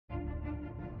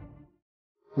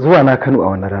zuwa na Kano a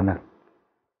wannan ranar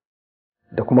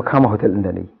da kuma kama hotel ɗin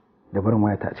da na yi da barin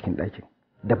wayata a cikin ɗakin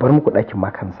da bar muku ɗakin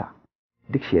ma kansa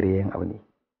duk shirye-shiryen abu ne.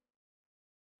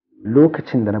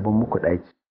 Lokacin da na bar muku ɗaki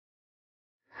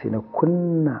sai na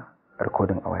kunna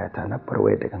rikodin a wayata na bar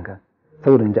wayar da gangan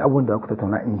saboda in ji abubuwan da ku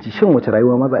tattauna in ji shin wace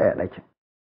rayuwa ma za a yi a ɗakin.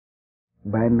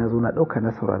 Bayan na zo na ɗauka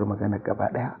na saurari magana gaba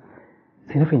ɗaya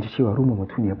sai na fahimci cewa Ruma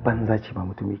mutuniyar banza ce ba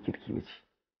mutum mai kirki ba ce.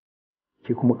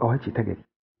 Ke kuma ƙawa ce ta gari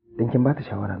don kin ba ta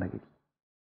shawara na gari.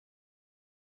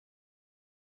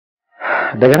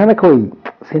 Daga rana kawai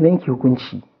sai na yanke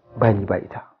hukunci ba ni ba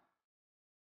ita.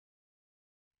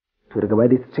 To daga baya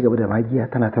dai ta ci gaba da magiya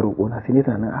tana ta roƙona sai ne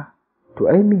tunanin to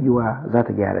ai yiwa za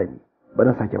ta gyara ni ba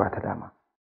zan sake ba ta dama.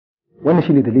 Wannan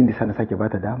shine dalilin da sa na sake ba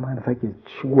ta dama na sake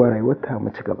shigowa rayuwarta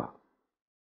mu ci gaba.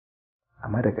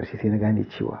 Amma da ƙarshe sai na gane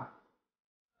cewa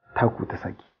taku ta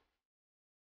saki.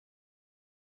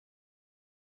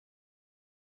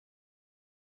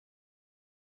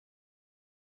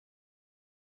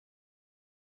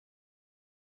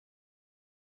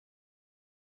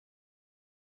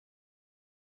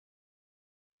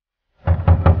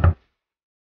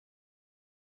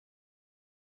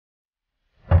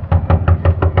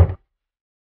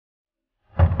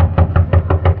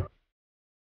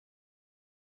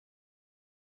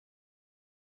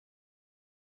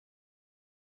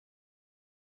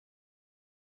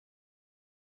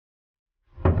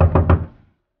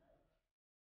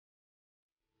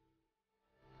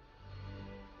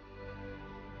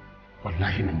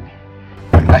 Wallahi nan ne,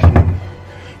 wallahi nan ne.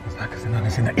 Yanzu haka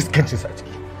sai na iskancin sa a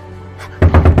ciki.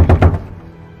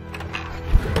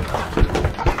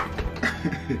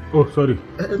 Oh, sorry.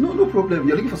 No problem.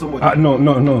 You're looking for somebody. No.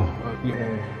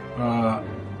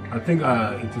 I think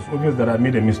it is obvious that I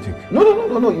made a mistake. No.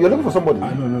 You're looking for somebody.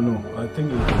 No. I think.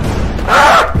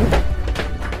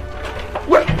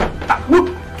 Wait. Look.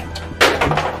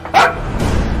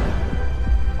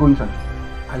 Go inside.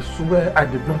 I swear I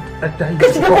did not enter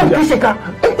inside.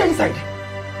 Enter inside.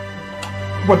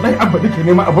 Wallahi abba nake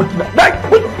nema abokina.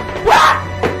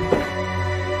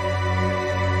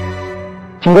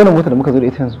 Kin gane motar da muka zo da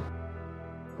ita yanzu?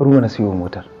 Ruwa na siyo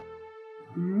motar.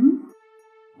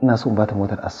 Ina so in bata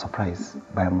motar as surprise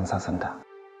bayan mun sasanta.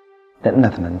 Dan ina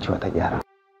tunanin cewa ta gyara.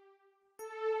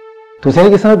 To sai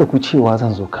nake sanar da ku cewa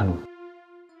zan zo Kano.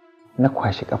 Na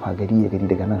kwashi kafa gari ya gari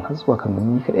daga nan har zuwa Kano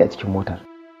ni kadai a cikin motar.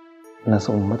 Ina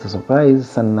so in mata surprise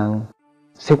sannan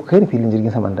sai ku kai ni filin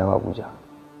jirgin saman dawa Abuja.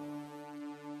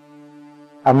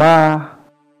 Amma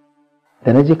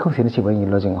da na je kawai sai na ce ban yi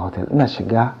lodging a hotel. Ina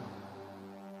shiga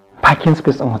parking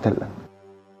space ɗin hotel ɗin.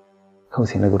 Kawai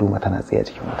sai na ga Ruma tana tsaye a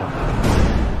cikin motar.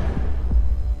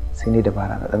 Sai ne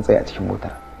dabara na ɗan tsaye a cikin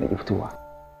motar na ƙi fitowa.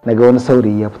 Na ga wani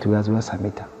saurayi ya fito ya zo ya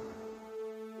same ta.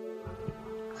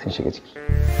 Sun shiga ciki.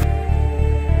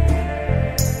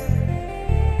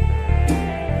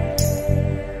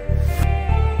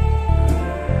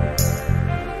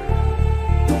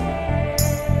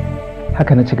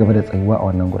 Haka na ci gaba da tsayuwa a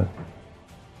wannan gurin.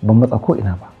 Ban matsa ko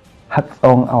ina ba, har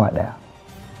tsawon awa ɗaya.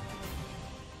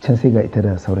 Can sai ga ita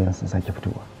da saurayin sun sake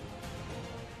fitowa.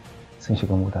 Sun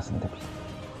shiga mota sun tafi.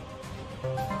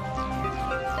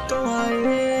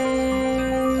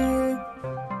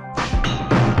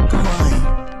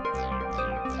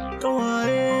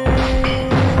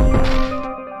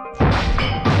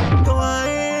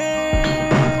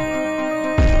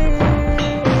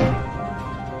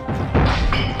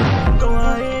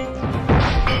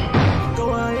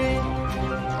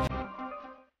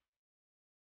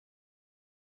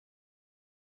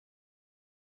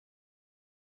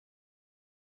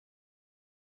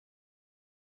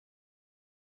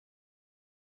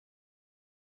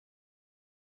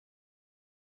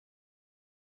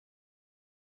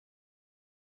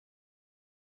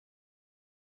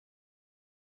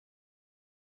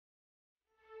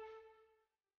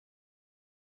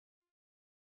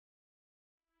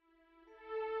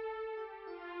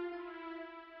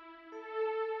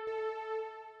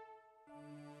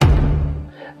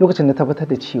 Lokacin da tabbatar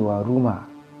da cewa Ruma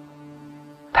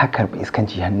ta karbi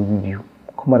iskanci hannu biyu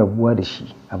kuma rabuwa da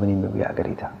shi abu ne mai wuya a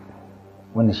gare ta.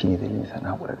 Wannan shine dalilin sa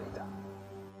na hakura da ita.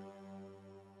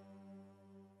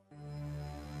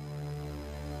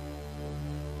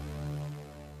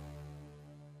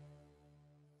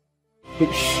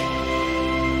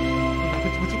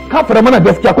 Ka fara mana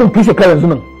gaskiya kun kishe kai yanzu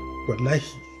nan. Wallahi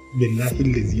billahi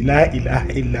allazi la ilaha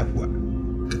illa huwa.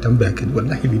 Ka tambaya kai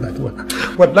wallahi ni ba tuwa.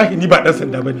 Wallahi ni ba dan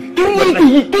sanda bane.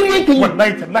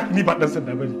 Wallahi tallahi ni ba dan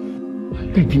sanda bane.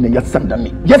 Kai ne ya sanda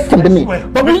me? Ya sanda me?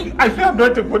 Baby, I am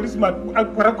not a policeman.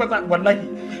 An fara kwata wallahi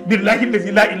billahi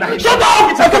allazi la ilaha illa huwa. Shut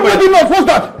up! I can't believe you forced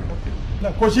that.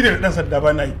 ko shi ne dan sanda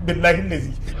ba na yi billahi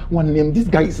lazi One name, this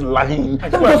guy is lying.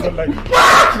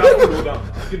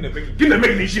 Gina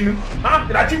mai ne shi ne ha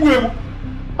da ci buye mu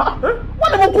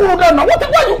What am I cool down now? What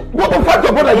the fuck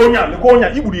your brother? Konya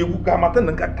iburu yegu ga matan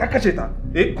nan ka kashe ta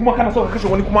kuma kana so ka kashe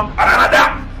wani kuma a rana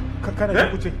da ka kana ji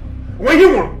kuce wai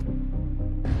yin mu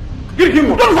girgin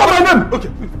mu Don't follow them. Okay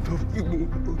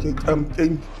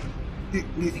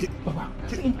Baba,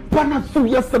 bana so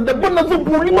yesterday, bana so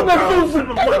police, bana so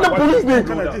the police ne.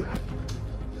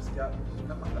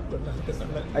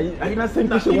 I na san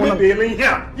kishe wannan.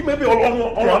 You may be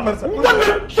all person.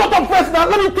 Shut up first now.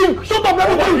 Let me think. Shut up, let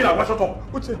me think. Shut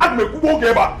up. Ak me kubo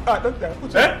ke ba.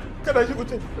 Kada shi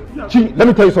kuce. Let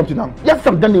me tell you something now. Yes,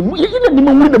 I'm done. Ina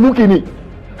neman wuri da muke ne.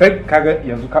 Kai kaga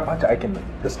yanzu ka bata aikin nan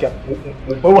gaskiya mu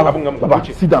bar wani abin ga mu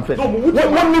Sit down first. So mu wuce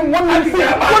One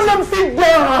sit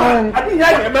down. Adi ya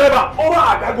ne mai ba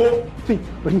ora agago. See,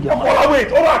 bring ya ma.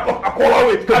 Akola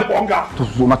wait ka bonga. To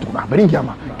zo na tukuna, bring ya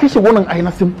ma. Kashe wannan ai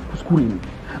na sim kuskure ne.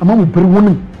 Amma mu bar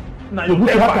wannan. Na Ya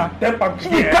wuce haka. tempa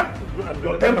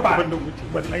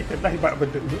wallahi tallahi ba abin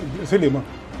da Suleiman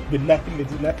billahi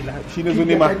la ilaha shi ne zo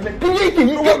ne ma Kin yake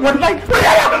yi wallahi.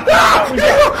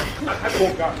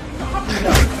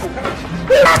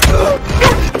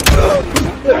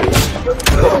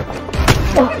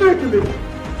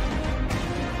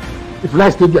 If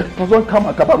lies stay there, ka zo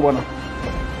kama ka bar wannan.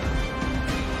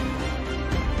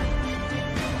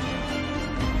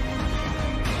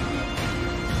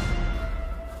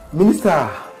 Minista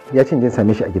ya ce in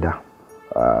same shi a gida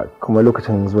kuma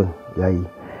lokacin zuwan yayi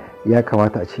ya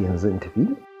kamata a ce yanzu in tafi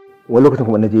wani lokacin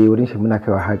kuma na je wurin shi muna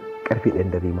kaiwa har karfe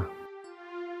 1 dare ma.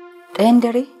 1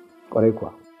 dare? Kwarai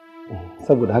kuwa.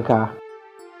 Saboda haka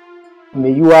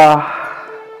mai yiwa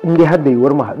in dai har da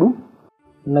yiwuwar mu haɗu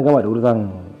na gama da wuri zan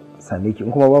same ki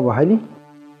in kuma babu hali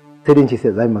sai dai ce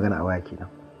sai za mu magana a waya kenan.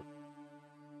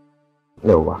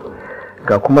 Yawwa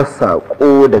ga kuma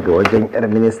sako daga wajen 'yar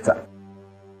minista.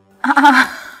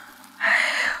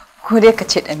 Ko dai ka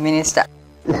ce dan minista.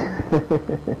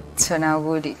 To na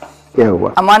gode.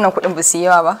 Yawwa. Amma nan kuɗin ba su yi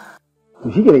yawa ba?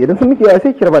 To shi kenan idan sun miki yawa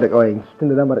sai ki raba da ƙawayenki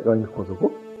tunda za mu da ƙawayenki ko zo ko?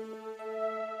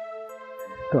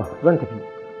 To zan tafi.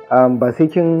 Ba sai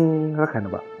kin raka ni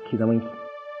ba ki zaman ki.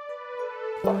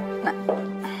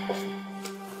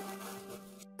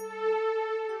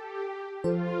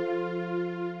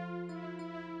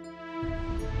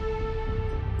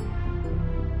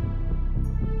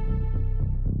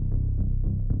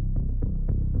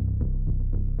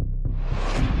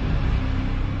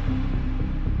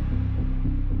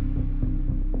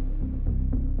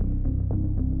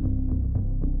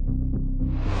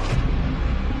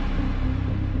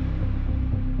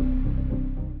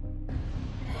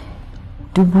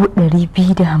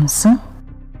 $250?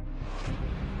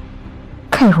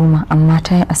 Kai Roma, amma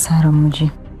ta yi asarar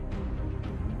miji.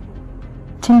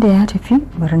 Tunda ya tafi,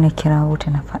 bari na kirawo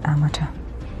ta na faɗa mata.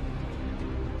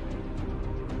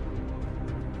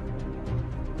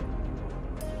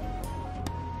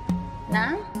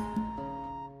 Na?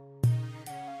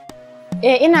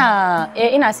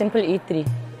 ina simple E3.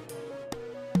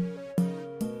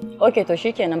 Okay, to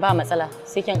shikenan ba matsala.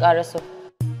 Sai kin ƙaraso.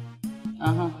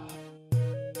 Aha.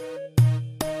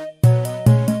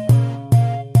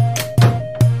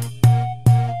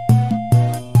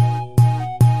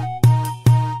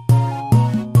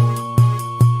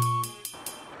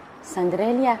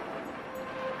 Sandrelia,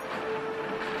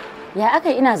 ya aka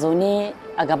ina zaune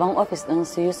a gaban ofis ɗin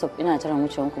su Yusuf ina jiran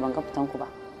wucewanku ban ga fitanku ba.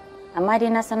 Amma dai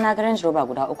na san na ga Range Rover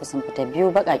guda 3 sun fita,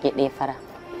 2 baƙaƙe 1 fara.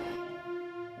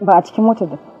 Ba a cikin motar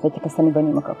da kika sani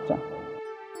bane muka fita.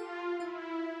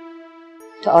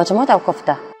 To a wace mota kuka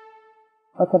fita?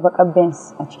 Wata baƙar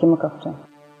Benz a cikin muka fita.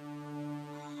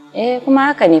 Kuma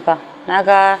haka ne fa. Na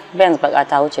ga Benz baƙa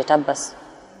ta wuce tabbas.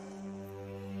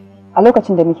 A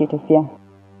lokacin da muke tafiya,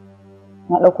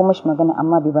 na ɗauko mashi magana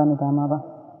amma bai bani dama ba.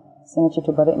 Sai na ce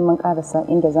to bari in mun ƙarasa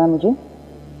inda za mu je,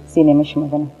 sai na mashi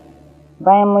magana.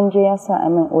 Bayan mun je ya sa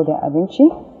amin odar abinci,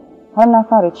 har na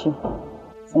fara ci.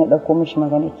 Sai na ɗauko mashi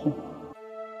magana ki.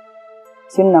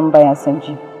 Sunan baya son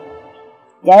ji.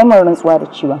 Ya yi min rantsuwa da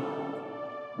cewa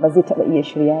ba zai taɓa iya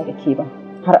shirya da ke ba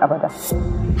har abada.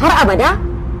 Har abada?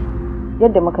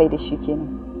 Yadda muka yi da shi kenan.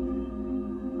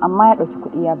 Amma ya ɗauki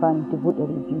kuɗi ya bani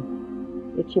 200,000.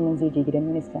 Ya ce min zai je gidan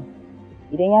minista.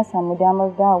 Idan ya samu damar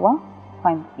dawowa,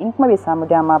 fine. In kuma bai samu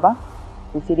dama ba,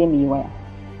 to sai dai mu yi waya.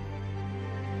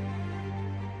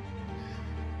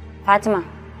 Fatima,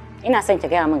 ina son ki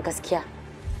gaya min gaskiya.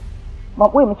 Ban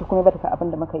ɓoye miki kuma ba ta abin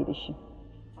da muka yi da shi.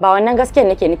 Ba wannan gaskiyar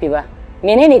nake nufi ba.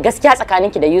 Menene gaskiya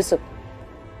tsakaninki da Yusuf?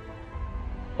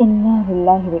 Inna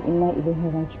lillahi wa inna ilaihi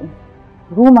raji'un.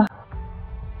 Ruma,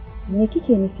 me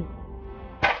kike nufi?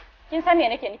 Kin san me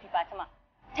nake nufi Fatima?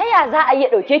 Ta ya za a iya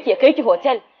dauke ki ya kai ki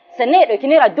hotel sannan ya dauki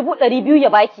naira 200 ya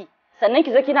baki sannan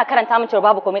ki zo kina karanta min cewa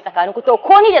babu komai tsakanin ku to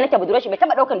ko ni da nake budurwa shi bai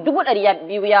taba daukan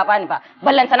 200 ya bani ba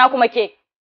ballantana kuma ke.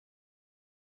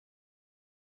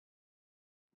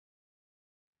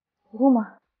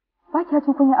 Ruma, ba ki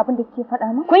jin kunya abin da kike faɗa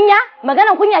min? Kunya?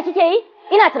 Maganan kunya kike yi?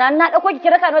 Ina tunanin na dauko ki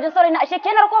kira ka wajen saurayi na ashe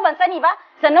kenar ko ban sani ba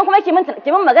sannan kuma ki min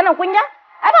maganan kunya?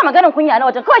 Ai ba maganan kunya na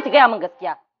wajen kawai ki gaya min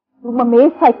gaskiya. Ruma me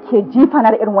yasa ke jifa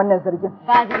na da irin wannan zargin?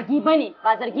 Ba zargi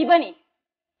bane.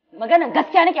 Maganan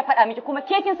gaskiya nake faɗa miki kuma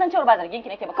ke kin san cewa ba zargin ki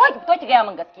nake ba kawai ki fito ki gaya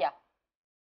min gaskiya.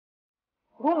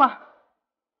 Ruma,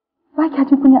 ba ki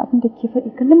jin kunya abin da kike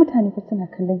faɗi kallon mutane fa suna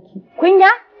kallon ki. Kunya?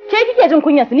 Ke kike jin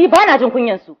kunyan su ni ba na jin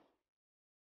kunyan su.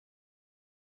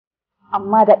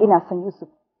 Amma da ina son Yusuf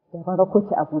da ban rako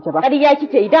ki Abuja ba. Ƙarya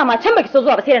kike yi dama can baki so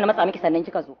zuwa ba sai da na matsa miki sannan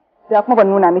kika zo. Da kuma ban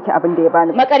nuna miki abin da ya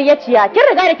bani. Maƙaryaciya, kin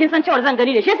riga da kin san cewa zan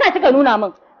gani da shi yasa kika nuna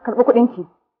min. Karɓi kuɗin ki.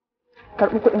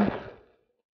 Karɓi kuɗin ki.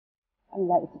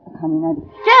 Allah ya isa tsakanina da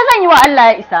ke zan yi wa Allah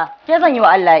ya isa. Ke zan yi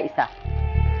wa Allah ya isa.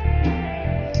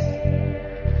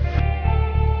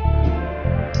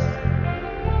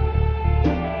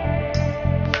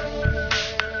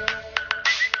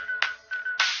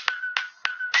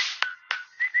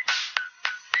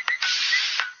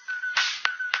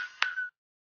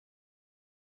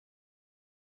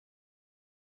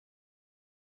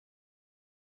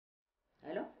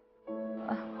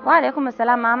 Wa alaikum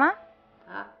assalam mama.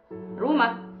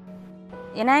 Ruma.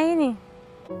 Ina yini?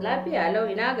 Lafiya lau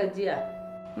ina gajiya.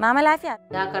 Mama lafiya?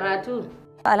 Ya karatu.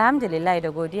 Alhamdulillah da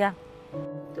godiya.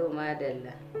 To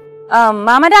madalla.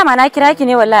 Mama dama na kira ki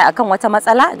ne wallahi akan wata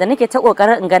matsala da nake ta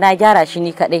kokarin in ga na gyara shi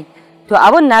ni kadai. To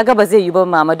abun na ga ba zai yi ba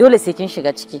mama dole sai kin shiga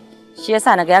ciki. Shi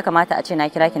yasa naga ya kamata a ce na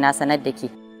kira ki na sanar da ki.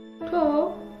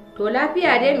 To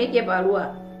lafiya dai me yake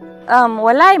faruwa?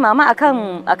 Wallahi mama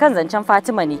akan zancen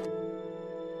Fatima ne.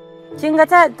 Kin ga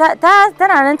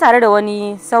tana nan tare da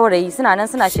wani saurayi suna nan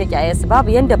suna sheke ayyansu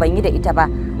babu yanda ban yi da ita ba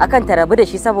akan ta rabu da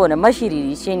shi saboda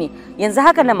mashiririce ne. Yanzu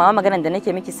haka nan mama maganar da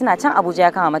nake miki suna can Abuja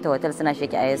ya kama mata hotel suna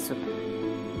sheke ayyansu.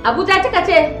 Abuja kika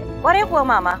ce? Kwarai kuwa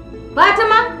mama.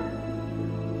 Fatima?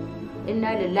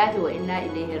 Inna lillahi wa inna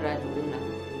ilaihi raji'un.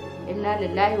 Inna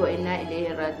lillahi wa inna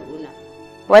ilaihi raji'un.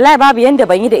 Wallahi babu yanda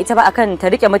ban yi da ita ba akan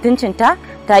ta rike mutuncinta,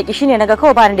 ta ki shine naga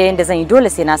kawai ba ni da yanda zan yi dole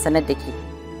sai na sanar da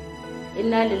ki.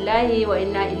 Inna lillahi wa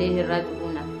inna ilaihi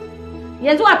raji'un.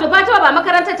 Yanzu wato Fatima ba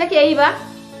makarantar take yi ba?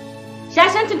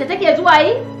 Shashancin ta take zuwa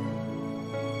yi?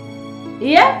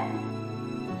 Iye?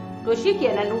 To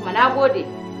shikenan Numa, nagode.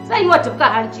 Zan yi wa tufka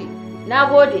hanci.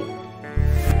 Nagode.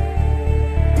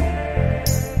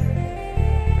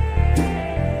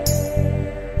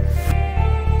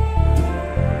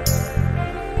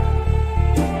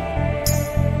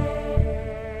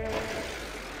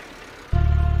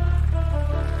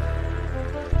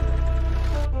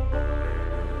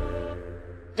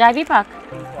 Jabi Park.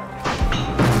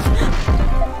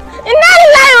 Inna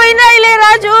lillahi wa inna ilaihi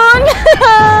raji'un.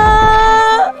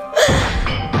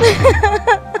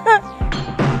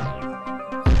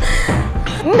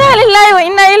 Inna lillahi wa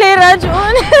inna ilaihi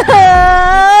raji'un.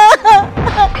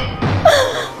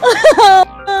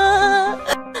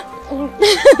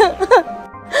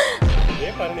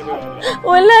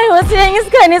 Wallahi wasu yan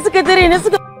iska ne suka tare ni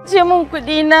suka ce min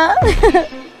kuɗi na.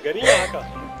 Gari ya haka.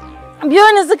 Biyo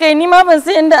ni suka yi nima ban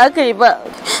san inda aka yi ba.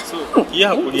 So, ki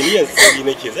hakuri ni yanzu sai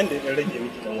nake zan da dan rage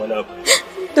miki dan wani abu.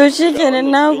 To shikenan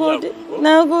nagode.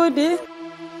 Nagode.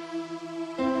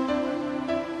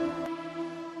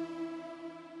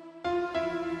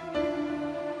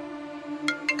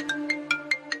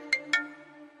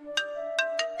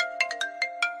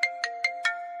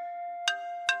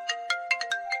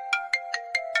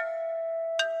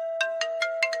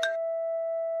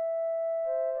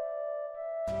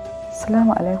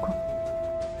 Assalamu alaikum.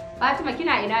 Fatima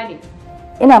kina ina ne?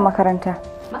 Ina makaranta.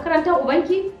 Makarantar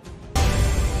ubanki?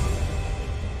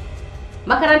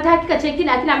 Makaranta kika ce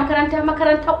kina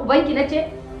makarantar ubanki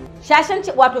nace?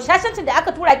 Shashanci wato shashancin da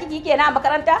aka tura kiki kenan a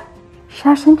makaranta?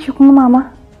 Shashanci kuma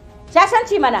mama?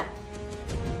 Shashanci mana.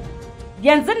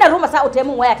 Yanzu na Ruma Sa'u ta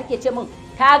min waya take ce min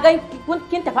ta ga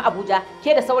kin tafi Abuja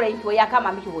ke da saurayin ki ya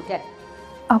kama miki hotel.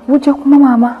 Abuja kuma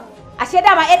mama? Ashe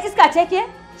dama yar iska ce ke?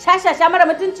 Shashasha mara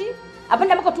mutunci?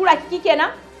 Abinda muka tura kiki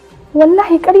kenan?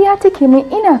 Wallahi ƙarya take min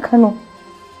ina Kano.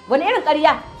 Wani irin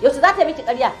ƙarya? Yaushe za ta miki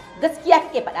ƙarya? Gaskiya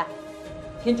kike faɗa.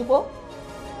 Kin ji ko?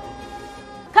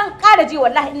 Kan ƙara ji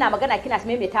wallahi ina magana kina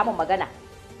maimaita min magana.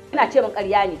 Kina ce min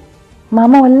ƙarya ne.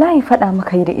 Mama wallahi faɗa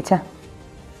muka yi da ita.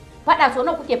 Faɗa so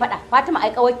nawa kuke faɗa? Fatima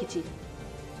ai ƙawarki ce.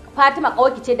 Fatima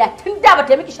ƙawarki ce da tun da ba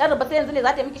ta miki sharri ba sai yanzu ne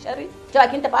za ta miki sharri? Cewa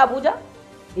kin tafi Abuja?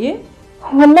 Eh?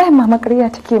 Wallahi mama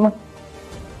ƙarya take min.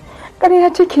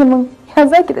 Ƙarya take min. Ya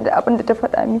zaki da abin da ta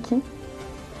faɗa miki?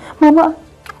 Mama,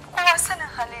 kowa sanin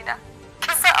halina.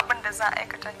 Kin san abin da za a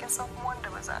aikata, kin san kuma wanda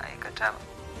ba za a aikata ba.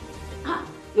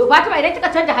 Yo Fatima, idan kika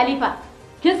canja halifa,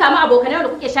 kin samu abokanai da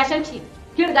kuke shashanci,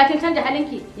 kin riga kin canja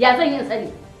halinki, ya zan yi in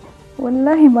sani?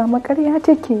 Wallahi mama ƙarya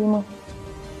take yi min.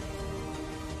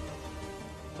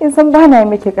 In san ba na yi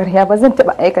miki ƙarya ba zan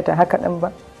taɓa aikata haka ɗin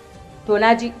ba. To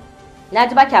naji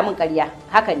ba kya min ƙarya,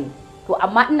 haka ne. To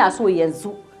amma ina so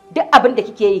yanzu duk abin da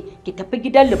kike yi ki tafi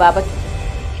gidan Lubabatu.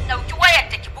 Ki ɗauki wayar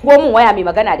ta ki bugo min waya mai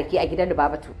magana da ke a gidan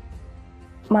Lubabatu.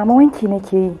 Mama wanki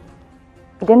nake yi.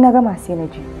 Idan na gama sai na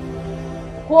je.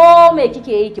 Ko me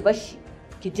kike yi ki bashi.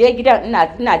 Ki je gidan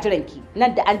ina jiran ki.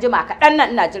 Nan da an jima kaɗan nan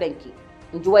ina jiran ki.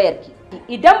 In ji wayar ki.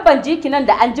 Idan ban ji ki nan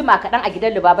da an jima kaɗan a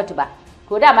gidan Lubabatu ba,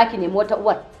 to dama ki nemi wata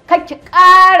uwar. Kar ki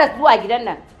ƙara zuwa gidan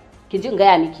nan. Ki ji in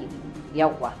gaya miki.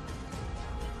 Yawwa.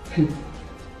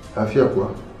 Lafiya kuwa?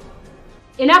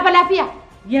 Ina fa lafiya?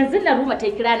 Yanzu na Ruma ta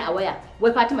kira ni a waya.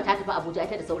 Wai Fatima ta tafi Abuja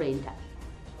ita da saurayinta.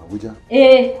 Abuja?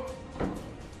 Eh.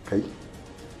 Kai?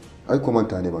 Ai kuma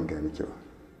manta ne ban gaya miki ba.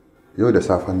 Yau da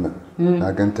safen nan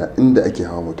na ganta inda ake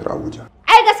hawa motar Abuja.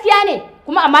 Ai gaskiya ne,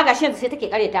 kuma amma gashi yanzu sai take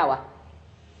karyatawa.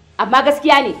 Amma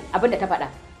gaskiya ne abin da ta faɗa.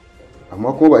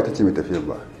 Amma kuma ba ita ce mai tafiyar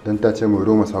ba, don ta ce mai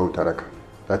Roma Sahu Taraka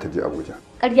za ta je Abuja.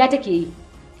 Ƙarya take yi.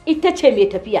 Ita ce mai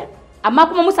tafiya, amma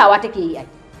kuma musawa take yi ai.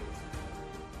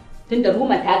 Tunda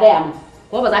Ruma ta gaya min,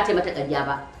 kuma ba za ta yi mata ƙarya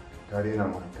ba. Ta rena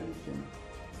mu hankali kenan.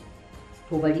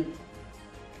 To bari.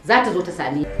 Za ta zo ta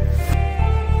same ni.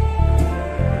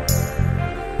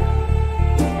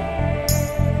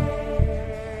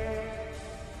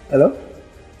 Hello?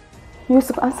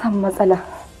 Yusuf, an samu matsala.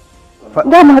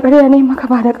 Dama ƙarya ne maka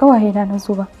ba da ƙawaye na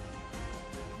zo ba.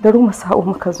 Da Ruma Sa'u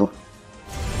muka zo.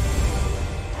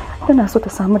 Tana so ta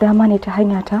samu dama ne ta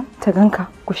hanya ta ganka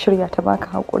ku shirya ta baka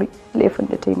haƙuri laifin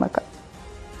da ta yi maka.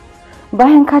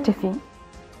 Bayan ka tafi,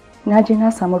 na je na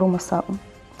samu Ruma Sa'u.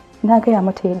 Na gaya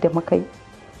mata yadda muka yi,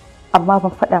 amma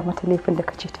ban faɗa mata laifin da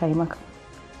kace ta yi maka.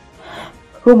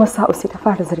 Ruma Sa'u sai ta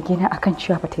fara zargina akan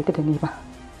cewa ba ta yi da ni ba.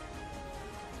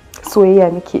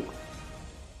 Soyayya muke.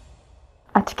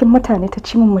 A cikin mutane ta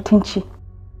ci min mutunci,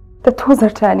 ta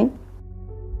tozarta ni.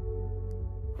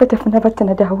 Ta tafi na batta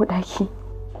na dawo ɗaki.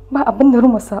 Ba abin da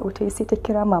Ruma Sa'u ta yi sai ta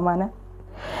kira mamana.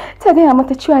 Ta gaya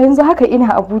mata cewa yanzu haka ina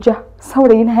Abuja,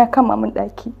 saurayina ya kama min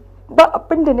ɗaki. Ba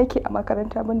abin da nake a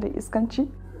makaranta ban da iskanci.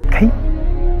 Kai?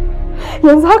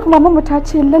 Yanzu haka mamanmu ta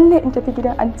ce lalle in tafi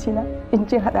gidan antina in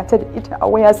je haɗa ta da ita a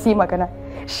waya su yi magana.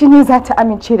 Shi ne za ta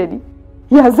amince da ni.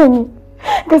 Ya zan yi?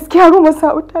 Gaskiya Ruma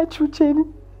Sa'u ta cuce ni.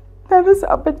 Na rasa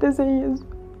abin da zai yi yanzu.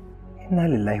 Inna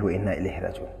lillahi wa inna ilaihi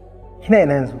raji'un. Kina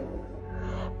ina yanzu?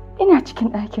 Ina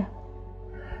cikin ɗakin.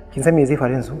 Kin san me zai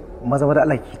faru yanzu? Maza da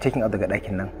Allah ki checking out daga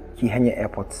ɗakin nan, ki hanyar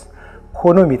airport.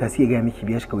 Ko nawa mai tasi ya ga miki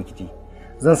biya shi kawai kiji.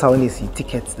 Zan sa wani su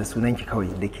tickets da sunan ki kawai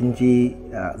da kin je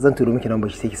zan turo miki number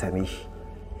shi sai ki same shi.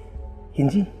 Kin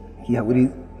ji? Ki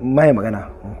haƙuri mai magana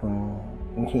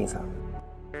in kin isa.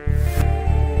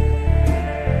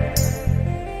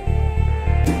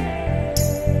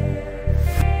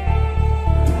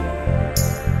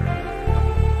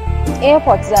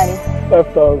 Airport, Zani.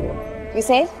 5,000. You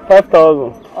say?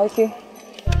 5,000. Okay.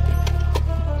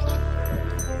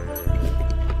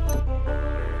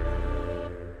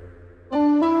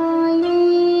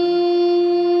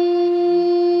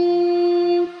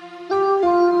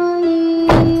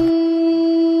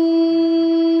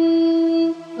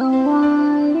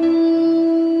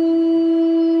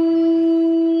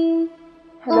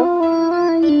 Hello?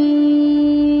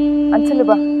 Aunty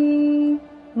Liba,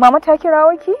 Mama ta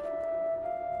kirawo ki?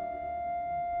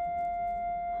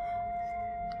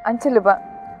 Aunty Liba,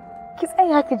 ki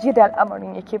tsaya ki ji da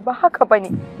al'amarin yake ba haka bane.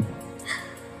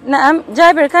 Na'am,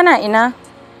 Jabir kana ina?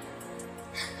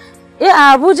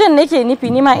 A Abuja nake nufi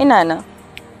ni ma ina nan.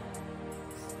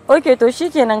 Okay, to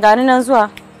shikenan gani nan zuwa.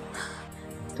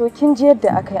 To kin ji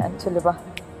yadda aka yi Aunty Liba.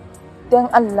 Dan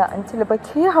Allah Aunty Liba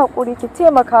ki haƙuri ki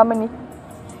taimaka mini.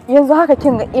 Yanzu haka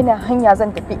kin ga ina hanya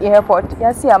zan tafi airport ya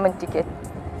siya min ticket.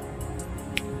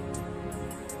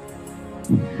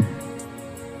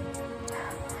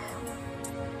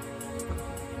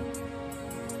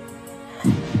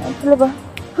 Liba,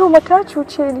 Ruma ta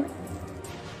cuce ni.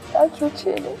 Ta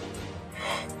cuce ni.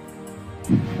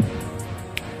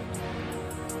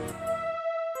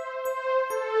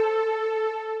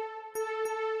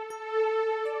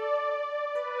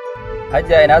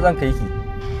 Hajiya ina zan kai ki?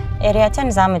 Area 10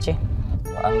 zamu je.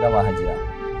 An gama Hajiya.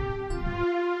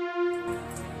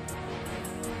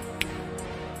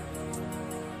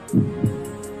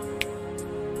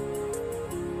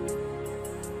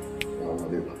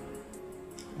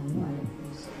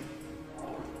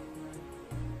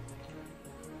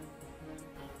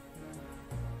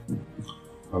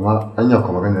 Amma anya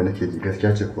kuma magana da nake ji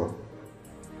gaskiya ce kuwa.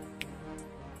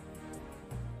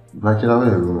 Na kira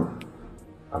wayar Ruma,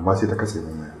 amma sai ta katse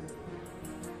min waya.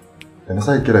 Da na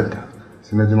sake kiranta,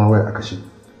 sai na ji ma waya a kashe.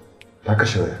 Ta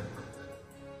kashe waya.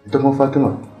 Ita kuma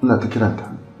Fatima ina ta kiranta,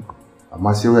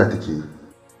 amma sai waya take yi.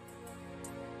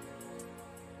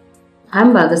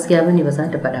 An ba gaskiya bane ba za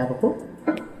ta faɗa ba ko?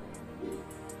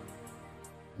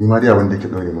 Ni ma dai abin da yake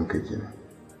ɗaure min kai kenan.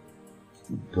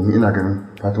 Domin ina ganin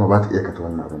Fatima ba ta iya aikata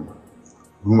wannan abin ba.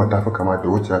 Ruma ta fi kama da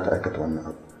wacce za ta aikata wannan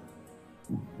abu.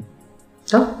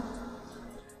 To,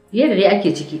 yadda dai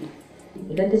ake ciki.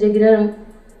 Idan ta je gidan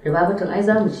Ribabatun ai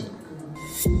za mu je.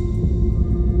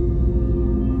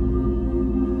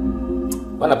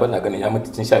 Bana bana ganin ya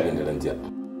mutu cin 12 da ran jiya.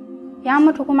 Ya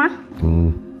mutu kuma?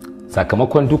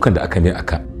 Sakamakon dukan da aka ne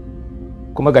aka.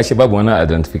 Kuma gashi babu wani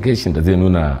identification da zai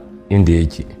nuna inda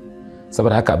yake.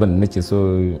 Saboda haka abin da nake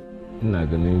so ina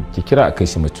ganin ki kira a kai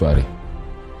shi mutuware.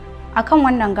 Akan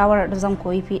wannan gawar da zan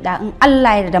koyi fiɗa in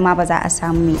Allah ya yarda ma ba za a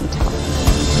samu mai ita ba.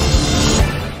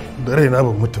 Da raina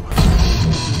ban mutu ba.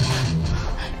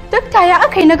 Dakta ya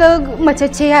aka yi na ga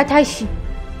macece ya tashi.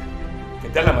 Ka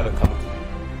dala malaka mutu.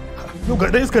 Yau ga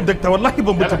dan iskar dakta wallahi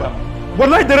ban mutu ba.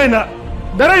 Wallahi da raina.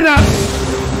 Da raina.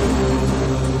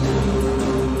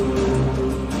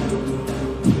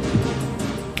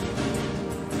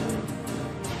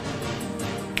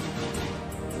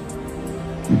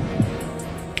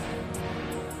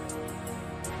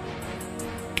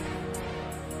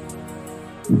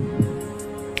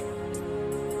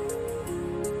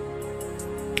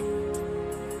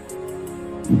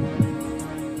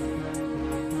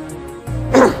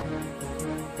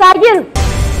 Sagir!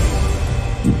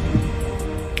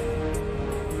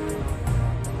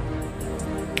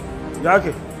 Ya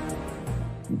ke?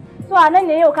 To a nan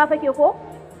ne yau ka fake ko?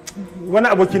 Wani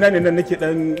abokina ne nan nake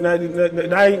dan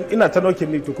ina ta nokin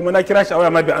ne to kuma na kira shi a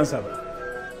waya ma bai ansa ba.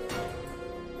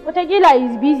 Wataƙila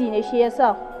is busy ne shi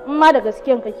yasa in ma da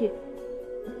gasken kake.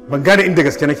 Ban gane inda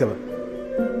gaske nake ba.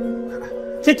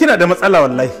 Ke kina da matsala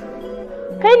wallahi.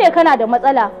 Kai ne kana da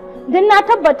matsala. Don na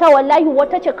tabbata wallahi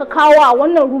wata ce ka kawo a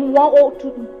wannan room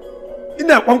 102.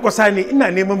 Ina kwankwasa ne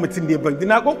ina neman mutum ne ban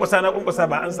na kwankwasa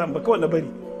ba an san ba kawai na bari.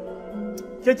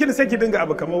 Ke kin sai ki dinga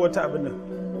abu kamar wata abin nan.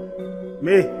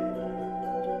 Me?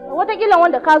 Wataƙila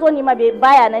wanda ka zo ni ma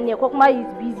baya nan ne ko kuma is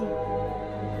busy.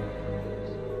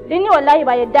 Din ni wallahi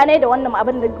ba yadda na yi da wannan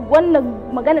abin da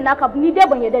wannan magana naka ni dai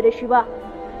ban yadda da shi ba.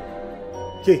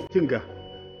 Ke kin ga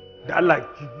da Allah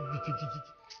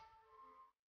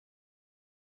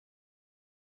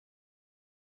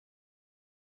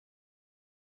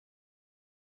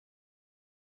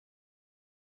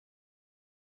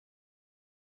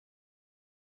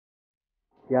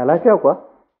Ya lafiya kuwa?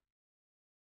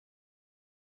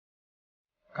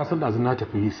 ka san da na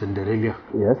tafi Cinderella.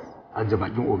 Yes. A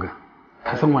jabakin oga.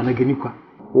 Ka san wa na gani kuwa?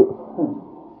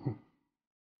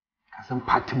 Ka san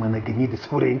Fatima na gani da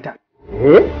saurayinta?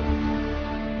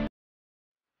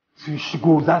 Sun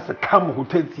shigo za su kama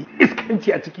hotel su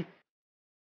iskanci a ciki.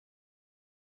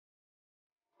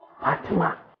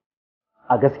 Fatima.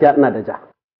 A gaskiya ina da ja.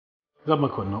 Zan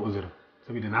maka wannan uzurin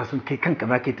saboda na san kai kanka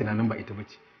za ka yi tunanin ba ita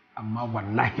bace. Amma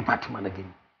wallahi Fatima na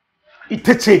gani.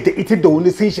 Ita ce da ita da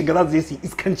wani sun shiga za su je su yi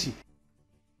iskanci.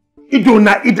 Ido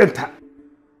na idanta.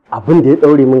 Abin da ya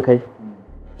daure min kai.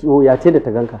 To ya ce da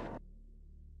ta ganka?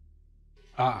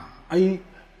 Ai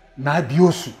na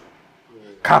biyo su.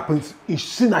 Kafin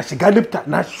suna shiga lifta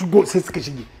na shigo sai suka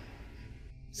shige.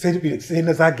 Sai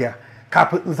na zagaya.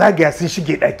 Kafin in zagaya sun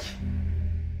shige daki.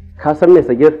 Ka san mai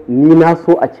Sagir, ni na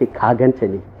so a ce ka ganta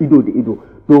ne ido da ido.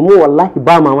 Domin wallahi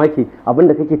ba mamaki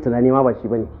abinda kake tunani ma ba shi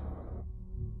bane.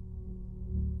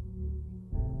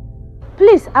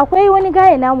 Please, akwai wani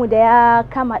gaya namu da ya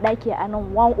kama daki a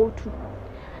nan 102.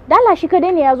 Dala shi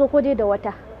kadai ne ya zo ko dai da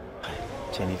wata.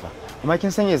 Jennifer, amma kin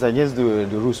sanya against the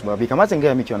rules ba, bai kamata in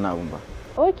gaya miki wannan abun ba.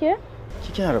 Okay.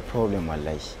 Kina da problem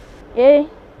wallahi.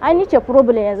 Ai ni ce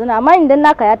problem yanzu na, amma idan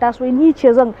naka ya taso ni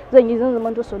ce zan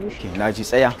zama to solution. Okay, naji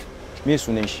tsaya. Me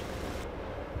sunan shi?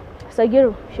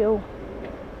 Sagiru Shehu.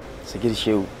 Sagir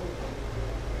Shehu.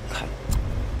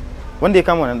 Wanda ya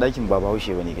kama wannan ɗakin ba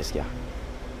Bahaushe bane gaskiya.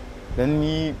 Dan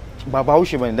ni ba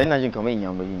Bahaushe bane, dan ina jin kamar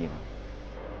Inyamuri ne ba.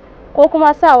 Ko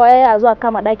kuma sawa ya zuwa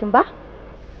kama ɗakin ba?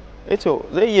 To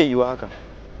zai iya yiwa haka.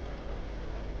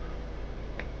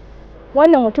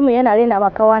 Wannan mutumin yana rena ma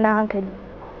kawana hankali.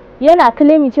 Yana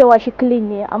claim cewa shi clean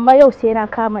ne, amma yau sai na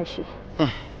kama shi.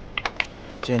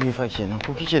 Jennifer kenan,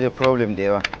 ko kike da problem da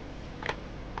yawa?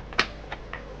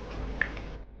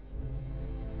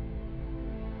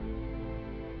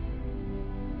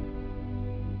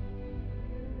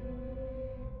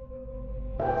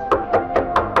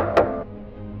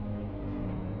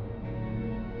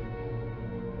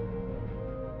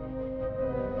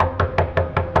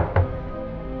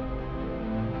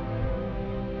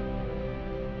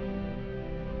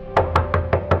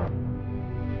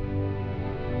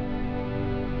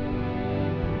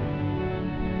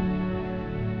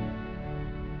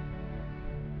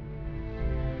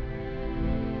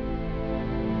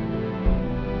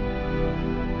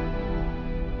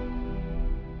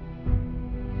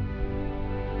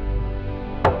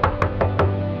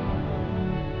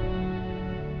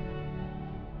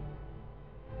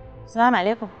 Assalamu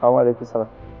alaikum. Wa alaikum salam.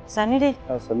 Sani dai.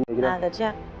 Sani da gida.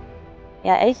 Gajiya.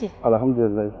 Ya aiki?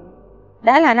 Alhamdulillah.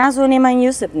 Da Allah na zo neman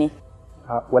Yusuf ne.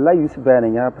 Wallahi Yusuf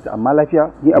bayanan ya fita amma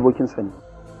lafiya ni abokin sa ne.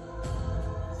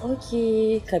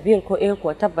 Ok, Kabir ko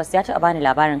ko tabbas ya taɓa bani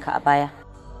labarin ka a baya.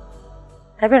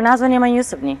 Kabir na zo neman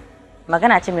Yusuf ne.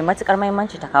 Magana ce mai matukar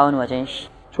muhimmanci ta kawo ni wajen shi.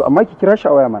 To amma ki kira shi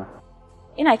a waya mana.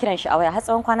 Ina kiran shi a waya har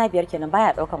tsawon kwana 5 kenan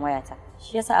baya daukan wayata.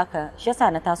 Shi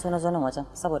yasa na taso na zo nan wajen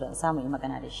saboda in samu yi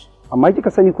magana da shi. Amma kika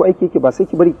sani ko aiki yake ba sai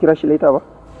ki bari kira shi later ba?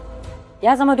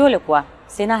 Ya zama dole kuwa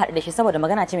sai na haɗu da shi saboda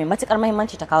magana ce mai matukar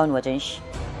muhimmanci ta kawo ni wajen shi.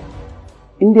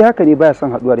 In dai haka ne baya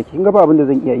son haɗuwa da ki, kin ga ba abin da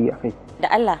zan iya yi akai. Da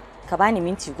Allah ka bani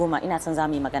minti 10 ina son za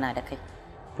mu yi magana da kai.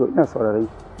 To ina sauraron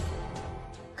ki.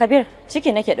 Kabir,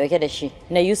 ciki nake dauke da shi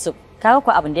na Yusuf. Kaga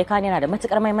ko abin da ya kawo yana da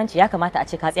matukar muhimmanci ya kamata a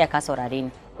ce ka tsaya ka saurare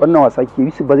ni. Wannan wasa ke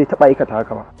Yusuf ba zai taba aikata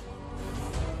haka ba.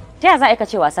 Ta yaya za a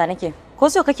ce wasa nake? Ko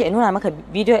so kake nuna maka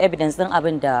video evidence din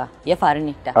abin da ya faru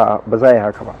ne da? A'a, ba za a yi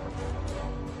haka ba.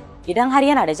 Idan har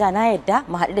yana da ja na yadda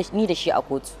mu haɗu da ni da shi a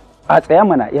kotu. A tsaya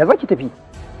mana, ya zaki tafi?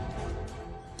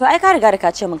 To ai ka riga da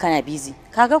ka ce min kana busy.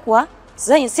 Kaga kuwa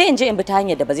sai in je in bi ta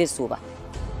hanyar da ba zai so ba.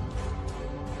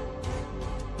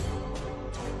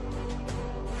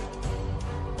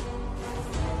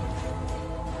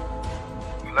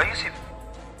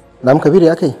 Na'am Kabiru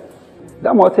ya kai?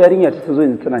 Dama wata yarinya ta zo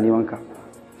yanzu tana neman ka.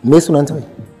 Me sunanta bai?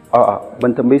 A'a,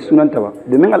 ban tambayi sunanta ba,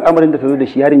 domin al'amarin da ta zo da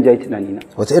shi yarin jayi tunani na.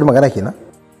 Wace irin magana kenan?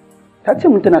 Ta ce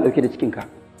mun tana dauke da cikin ka.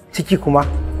 Ciki kuma?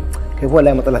 Kai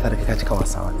wallahi matsala ta da kai ka cika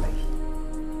wasa wallahi.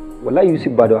 Wallahi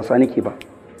Yusuf ba da wasa nake ba.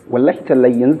 Wallahi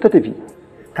tallahi yanzu ta tafi.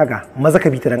 Kaga, maza ka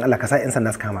bi ta dan Allah ka sa ƴan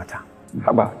sanda su kama ta.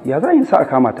 Haba, ya za yin sa a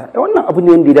kama ta? Wannan abu ne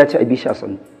wanda ya dace a bi shi a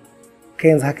sanu. Kai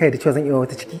yanzu haka yadda cewa zan iya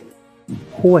wata ciki?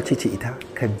 Kowace ce ita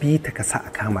ka bi ta ka sa a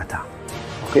kama ta.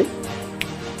 Okay?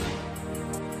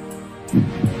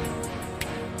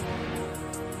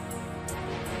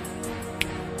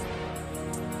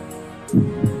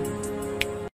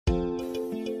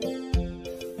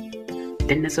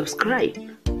 Danna subscribe.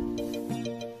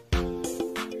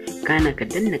 Kana ka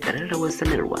danna ƙararrawar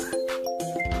sanarwa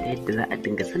ta yadda za a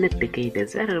dinga sanar da kai da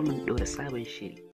zarar mun ɗora sabon shiri.